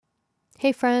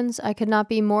Hey friends, I could not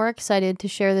be more excited to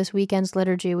share this weekend's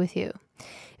liturgy with you.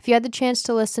 If you had the chance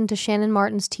to listen to Shannon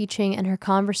Martin's teaching and her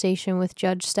conversation with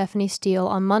Judge Stephanie Steele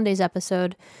on Monday's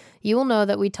episode, you will know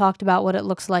that we talked about what it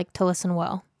looks like to listen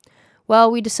well. Well,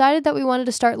 we decided that we wanted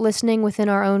to start listening within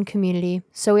our own community,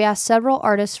 so we asked several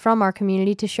artists from our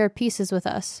community to share pieces with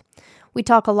us. We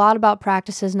talk a lot about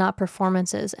practices, not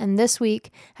performances, and this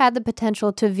week had the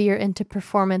potential to veer into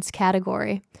performance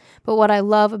category. But what I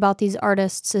love about these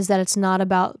artists is that it's not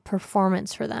about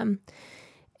performance for them.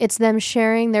 It's them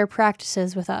sharing their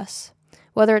practices with us.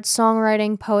 Whether it's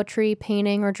songwriting, poetry,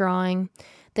 painting, or drawing,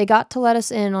 they got to let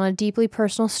us in on a deeply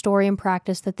personal story and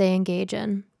practice that they engage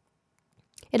in.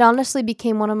 It honestly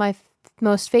became one of my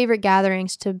most favorite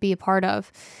gatherings to be a part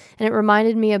of, and it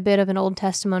reminded me a bit of an Old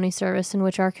Testimony service in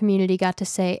which our community got to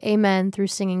say amen through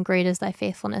singing Great is Thy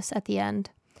Faithfulness at the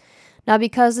end. Now,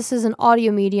 because this is an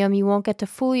audio medium, you won't get to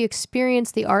fully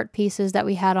experience the art pieces that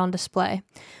we had on display.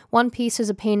 One piece is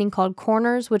a painting called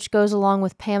Corners, which goes along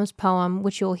with Pam's poem,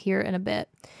 which you'll hear in a bit.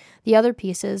 The other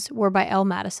pieces were by Elle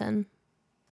Madison.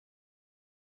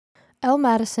 Elle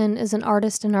Madison is an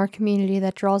artist in our community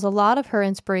that draws a lot of her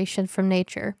inspiration from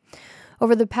nature.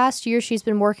 Over the past year, she's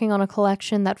been working on a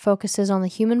collection that focuses on the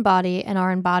human body and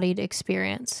our embodied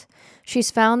experience. She's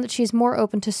found that she's more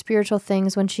open to spiritual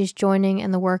things when she's joining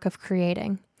in the work of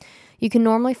creating. You can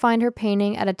normally find her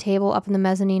painting at a table up in the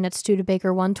mezzanine at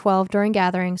Studebaker 112 during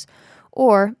gatherings,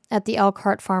 or at the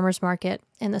Elkhart Farmers Market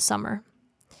in the summer.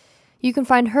 You can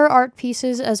find her art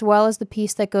pieces as well as the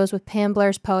piece that goes with Pam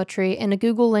Blair's poetry in a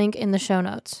Google link in the show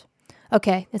notes.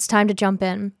 Okay, it's time to jump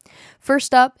in.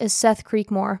 First up is Seth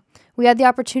Creekmore. We had the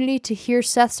opportunity to hear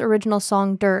Seth's original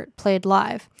song Dirt played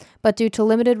live, but due to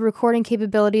limited recording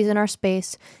capabilities in our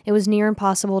space, it was near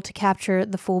impossible to capture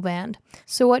the full band.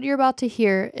 So what you're about to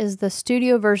hear is the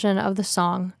studio version of the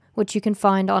song, which you can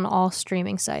find on all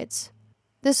streaming sites.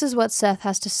 This is what Seth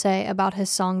has to say about his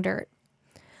song Dirt.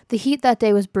 The heat that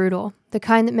day was brutal, the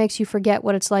kind that makes you forget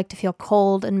what it's like to feel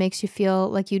cold and makes you feel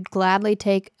like you'd gladly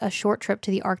take a short trip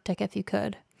to the Arctic if you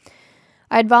could.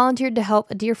 I had volunteered to help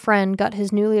a dear friend gut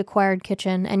his newly acquired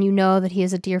kitchen, and you know that he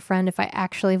is a dear friend if I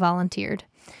actually volunteered.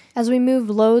 As we moved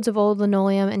loads of old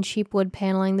linoleum and cheap wood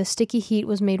paneling, the sticky heat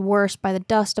was made worse by the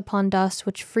dust upon dust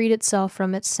which freed itself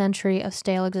from its century of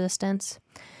stale existence.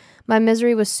 My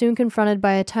misery was soon confronted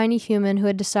by a tiny human who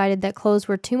had decided that clothes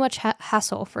were too much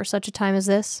hassle for such a time as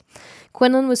this.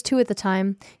 Quinlan was 2 at the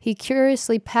time. He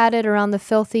curiously padded around the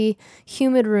filthy,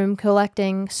 humid room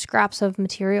collecting scraps of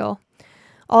material.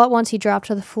 All at once he dropped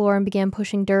to the floor and began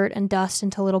pushing dirt and dust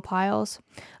into little piles.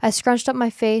 I scrunched up my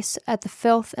face at the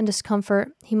filth and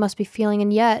discomfort he must be feeling,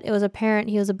 and yet it was apparent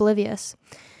he was oblivious.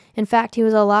 In fact, he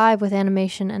was alive with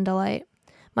animation and delight.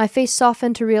 My face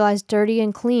softened to realize dirty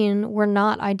and clean were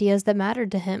not ideas that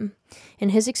mattered to him. In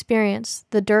his experience,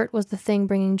 the dirt was the thing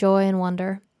bringing joy and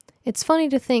wonder. It's funny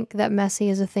to think that messy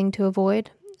is a thing to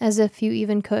avoid, as if you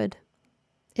even could.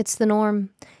 It's the norm,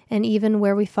 and even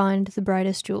where we find the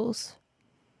brightest jewels.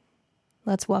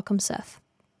 Let's welcome Seth.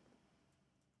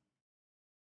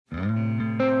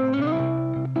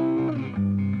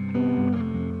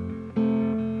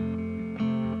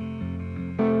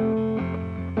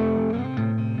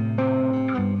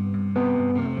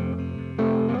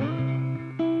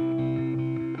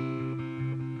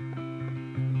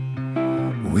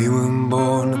 We were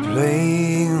born to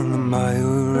play in the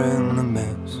mire and the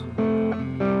mess,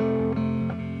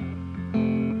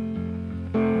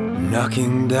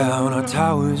 knocking down our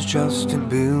towers just to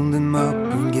build them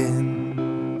up again,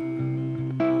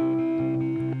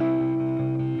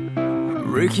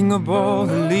 breaking up all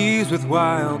the leaves with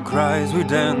wild cries, we're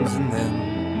dancing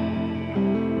them.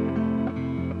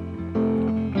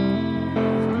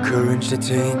 Courage to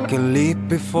take a leap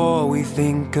before we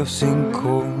think of sink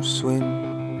or swim.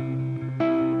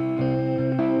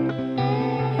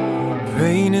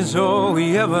 Pain is all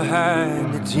we ever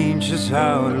had to teach us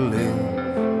how to live.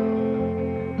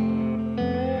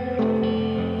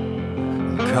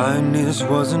 Kindness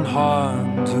wasn't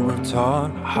hard till we're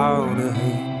taught how to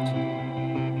hate.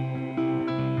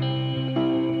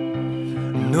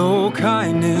 No,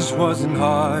 kindness wasn't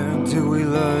hard till we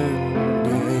learned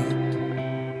to hate.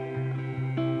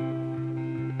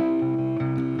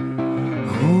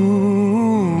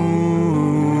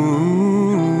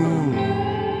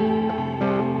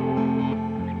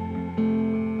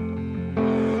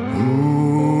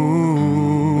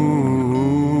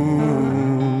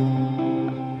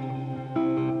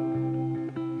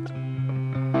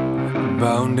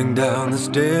 Bounding down the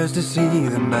stairs to see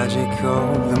the magic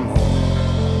of them all.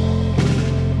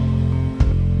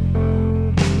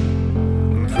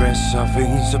 Press our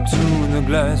face up to the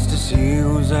glass to see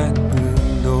who's at the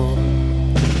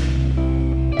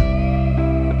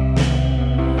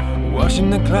Watching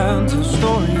the clown tell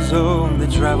stories of the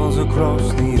travels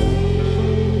across the earth,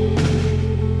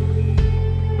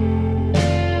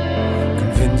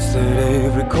 convinced that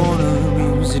every corner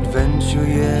means adventure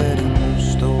yet in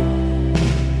store.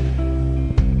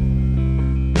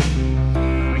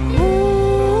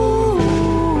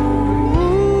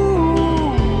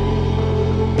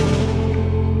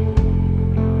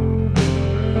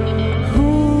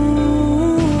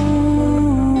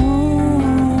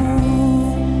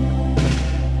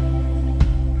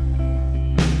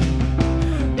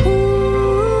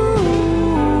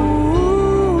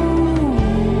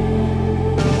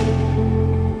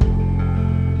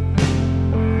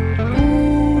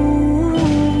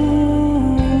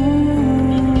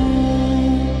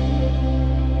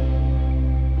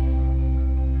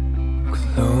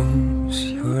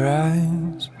 Close your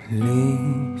eyes,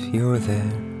 believe you're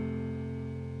there.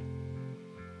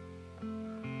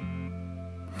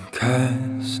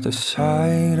 Cast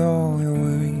aside all your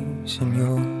worries and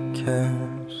your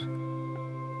cares.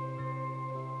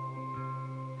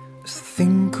 Just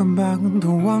think about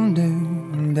the wonder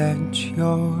that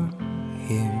you're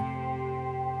here.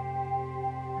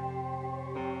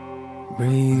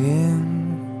 Breathe in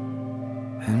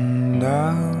and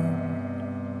out.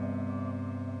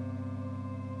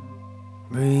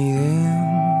 Breathe in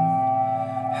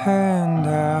and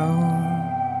out.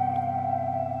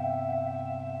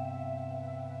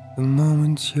 The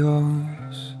moment's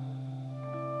yours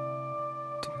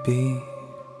to be.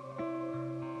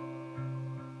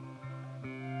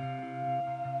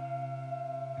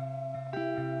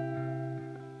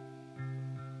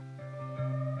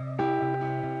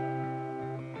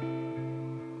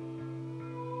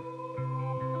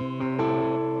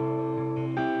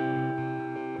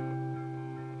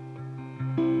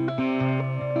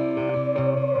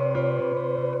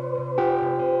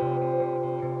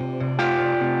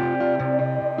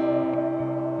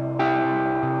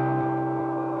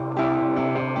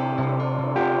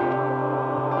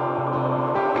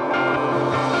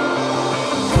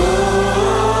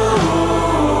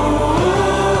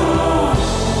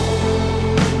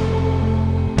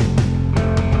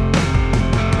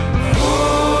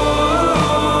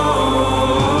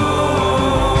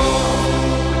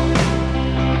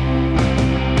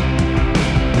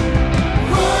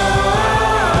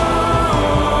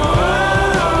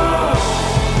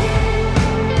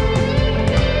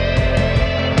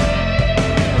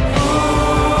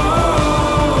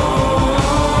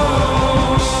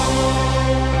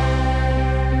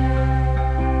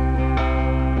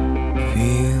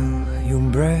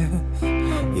 Breath,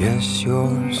 yes,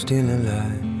 you're still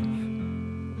alive.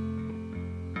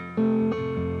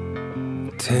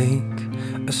 Take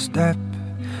a step,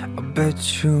 I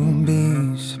bet you'll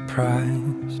be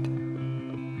surprised.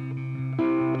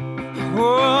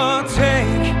 Oh,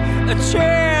 take a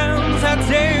chance, I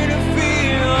dare to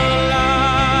feel alive.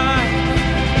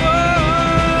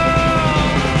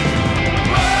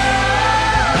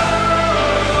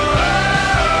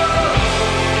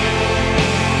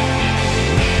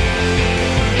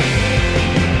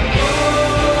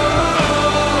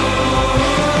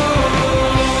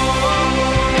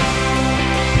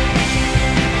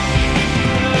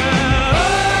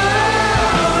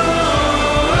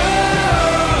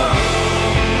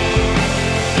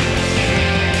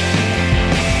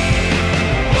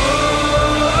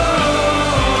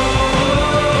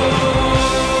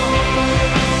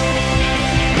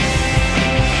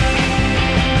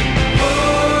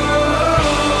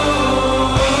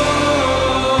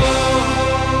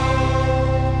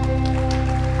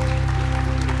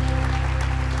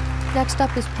 Next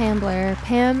up is Pam Blair.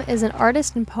 Pam is an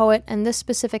artist and poet, and this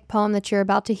specific poem that you're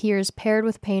about to hear is paired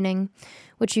with painting,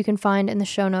 which you can find in the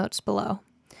show notes below.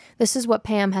 This is what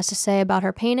Pam has to say about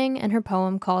her painting and her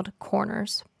poem called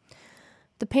Corners.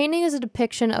 The painting is a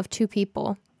depiction of two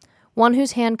people, one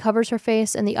whose hand covers her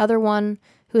face and the other one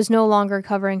who is no longer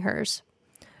covering hers.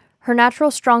 Her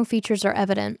natural strong features are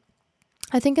evident.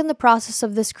 I think in the process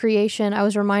of this creation, I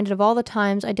was reminded of all the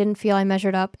times I didn't feel I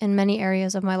measured up in many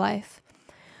areas of my life.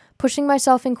 Pushing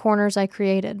myself in corners I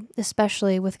created,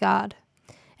 especially with God.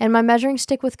 And my measuring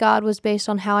stick with God was based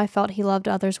on how I felt He loved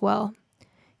others well.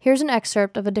 Here's an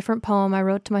excerpt of a different poem I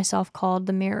wrote to myself called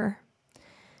The Mirror.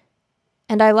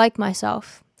 And I like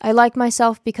myself. I like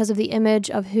myself because of the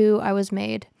image of who I was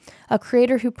made, a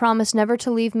creator who promised never to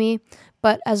leave me,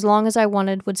 but as long as I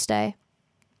wanted would stay.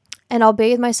 And I'll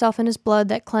bathe myself in His blood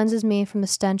that cleanses me from the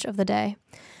stench of the day.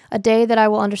 A day that I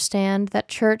will understand that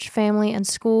church, family, and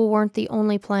school weren't the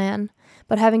only plan,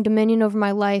 but having dominion over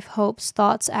my life, hopes,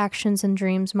 thoughts, actions, and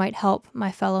dreams might help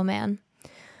my fellow man.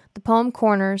 The poem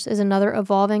Corners is another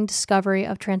evolving discovery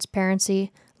of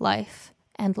transparency, life,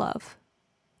 and love.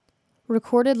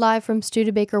 Recorded live from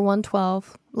Studebaker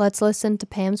 112, let's listen to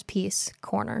Pam's piece,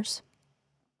 Corners.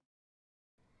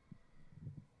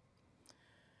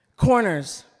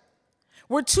 Corners,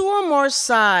 where two or more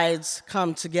sides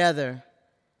come together,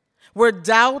 where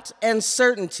doubt and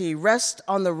certainty rest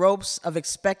on the ropes of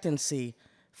expectancy,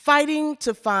 fighting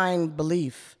to find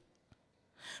belief.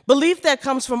 Belief that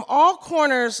comes from all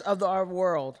corners of our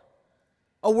world,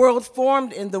 a world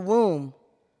formed in the womb.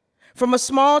 From a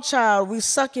small child, we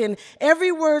suck in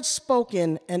every word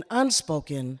spoken and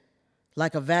unspoken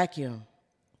like a vacuum.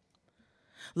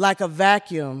 Like a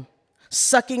vacuum,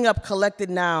 sucking up collected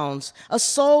nouns, a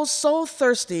soul so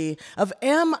thirsty of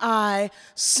am I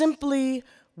simply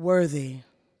worthy?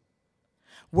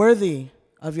 Worthy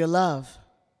of your love,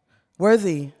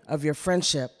 worthy of your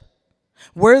friendship,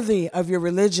 worthy of your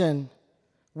religion,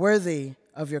 worthy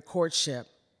of your courtship,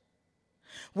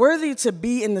 worthy to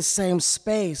be in the same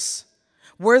space,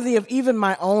 worthy of even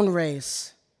my own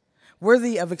race,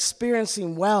 worthy of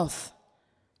experiencing wealth,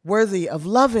 worthy of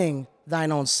loving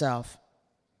thine own self.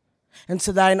 And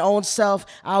to thine own self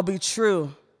I'll be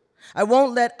true. I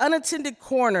won't let unattended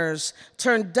corners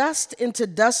turn dust into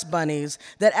dust bunnies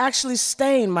that actually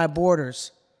stain my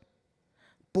borders.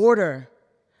 Border,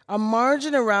 a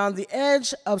margin around the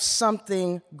edge of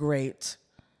something great.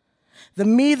 The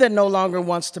me that no longer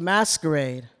wants to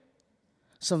masquerade.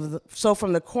 So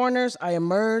from the corners I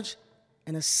emerge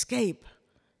and escape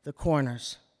the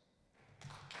corners.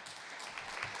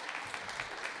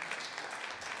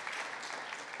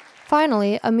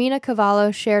 Finally, Amina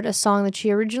Cavallo shared a song that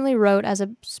she originally wrote as a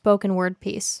spoken word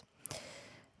piece.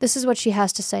 This is what she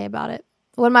has to say about it.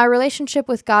 When my relationship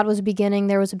with God was beginning,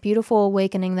 there was a beautiful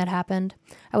awakening that happened.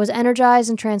 I was energized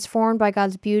and transformed by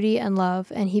God's beauty and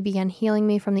love, and He began healing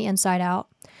me from the inside out.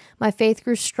 My faith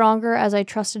grew stronger as I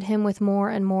trusted Him with more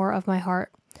and more of my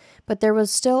heart. But there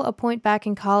was still a point back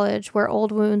in college where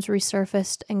old wounds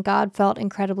resurfaced and God felt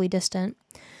incredibly distant.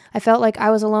 I felt like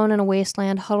I was alone in a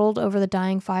wasteland, huddled over the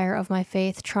dying fire of my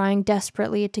faith, trying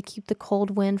desperately to keep the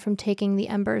cold wind from taking the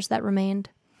embers that remained.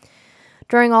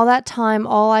 During all that time,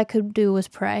 all I could do was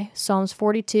pray, Psalms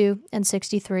 42 and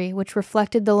 63, which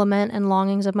reflected the lament and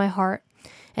longings of my heart,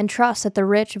 and trust that the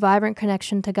rich, vibrant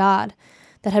connection to God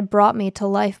that had brought me to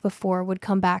life before would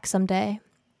come back someday,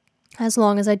 as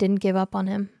long as I didn't give up on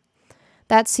Him.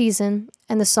 That season,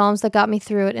 and the Psalms that got me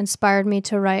through it, inspired me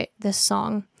to write this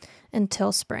song,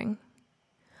 Until Spring.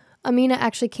 Amina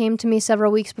actually came to me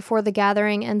several weeks before the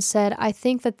gathering and said, I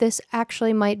think that this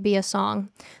actually might be a song.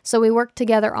 So we worked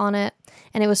together on it,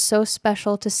 and it was so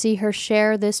special to see her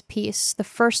share this piece, the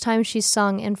first time she's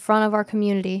sung in front of our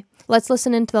community. Let's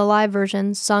listen into the live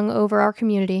version sung over our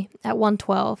community at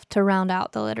 112 to round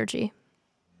out the liturgy.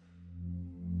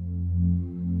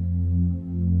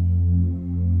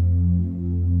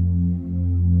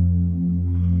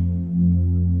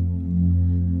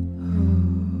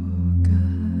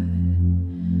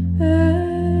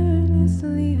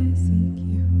 Earnestly I seek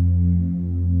you.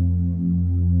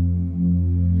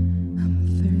 I'm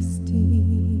thirsty.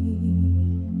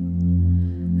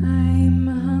 I'm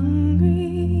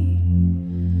hungry.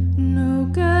 No,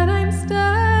 God, I'm starving.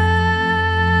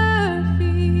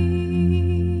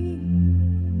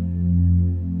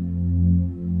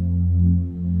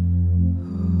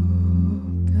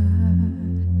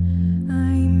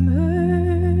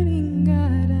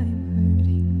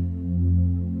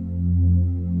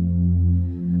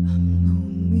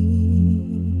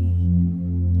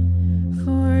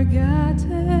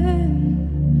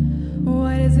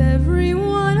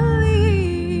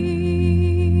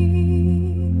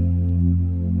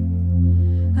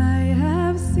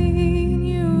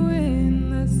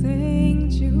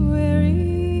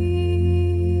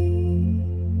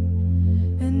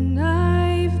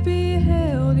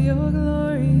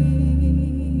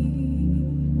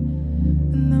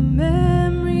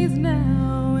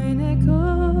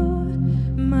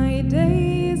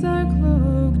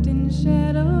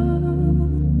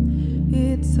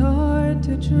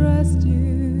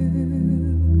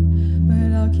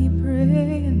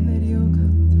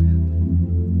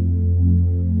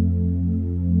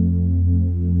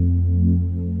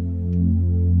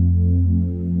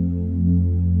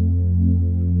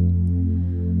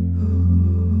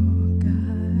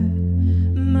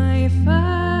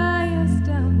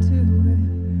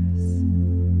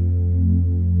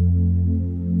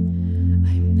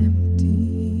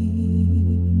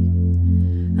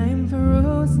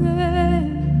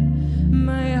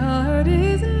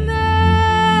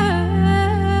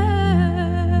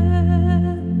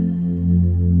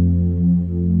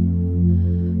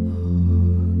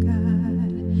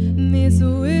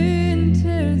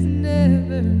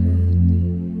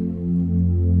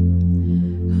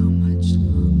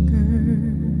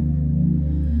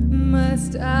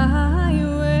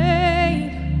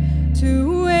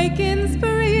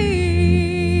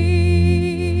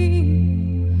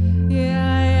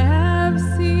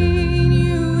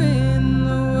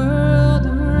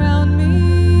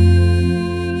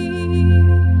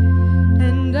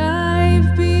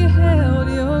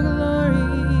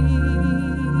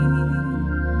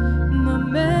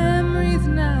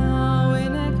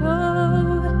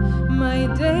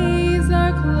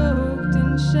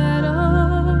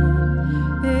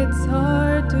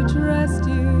 to trust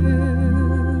you,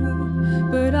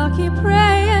 but I'll keep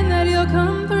praying that you'll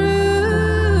come through.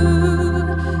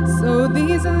 So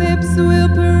these lips will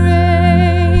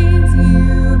praise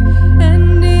you,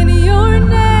 and in your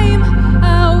name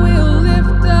I will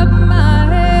lift up my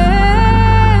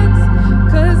hands,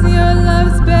 'cause your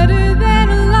love's better than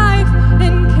life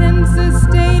and can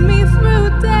sustain me through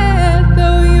death.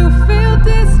 Though you feel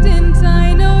distant,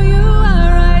 I know you are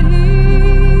right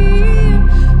here.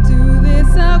 To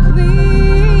this I'll cling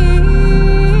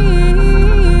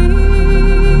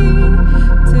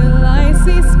till I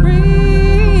see spring,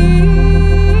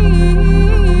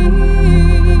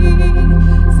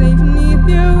 safe 'neath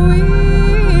your wings,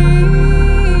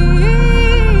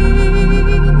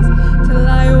 till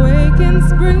I wake in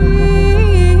spring.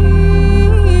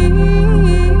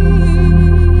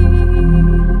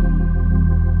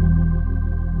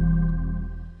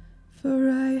 For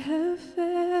I have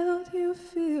felt you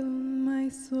fill my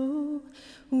soul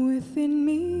within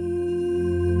me.